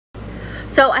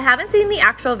So I haven't seen the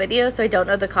actual video, so I don't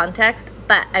know the context,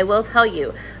 but I will tell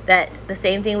you that the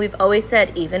same thing we've always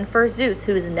said, even for Zeus,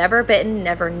 who's never bitten,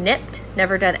 never nipped,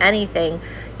 never done anything,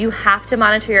 you have to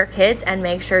monitor your kids and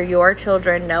make sure your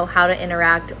children know how to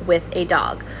interact with a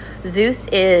dog. Zeus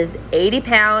is 80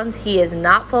 pounds. He is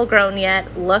not full grown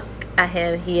yet. Look at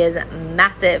him. He is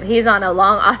massive. He's on a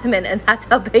long ottoman, and that's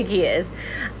how big he is.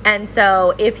 And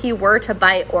so if he were to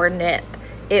bite or nip,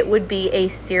 it would be a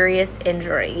serious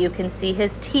injury. You can see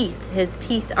his teeth. His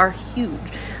teeth are huge.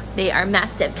 They are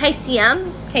massive. Can I see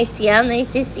them? Can I see them?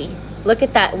 Let me see. Look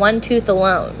at that one tooth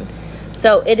alone.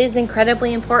 So it is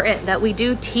incredibly important that we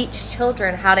do teach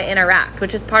children how to interact,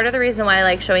 which is part of the reason why I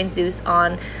like showing Zeus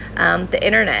on the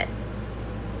internet,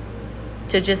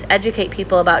 to just educate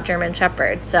people about German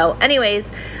Shepherds. So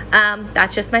anyways,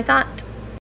 that's just my thought.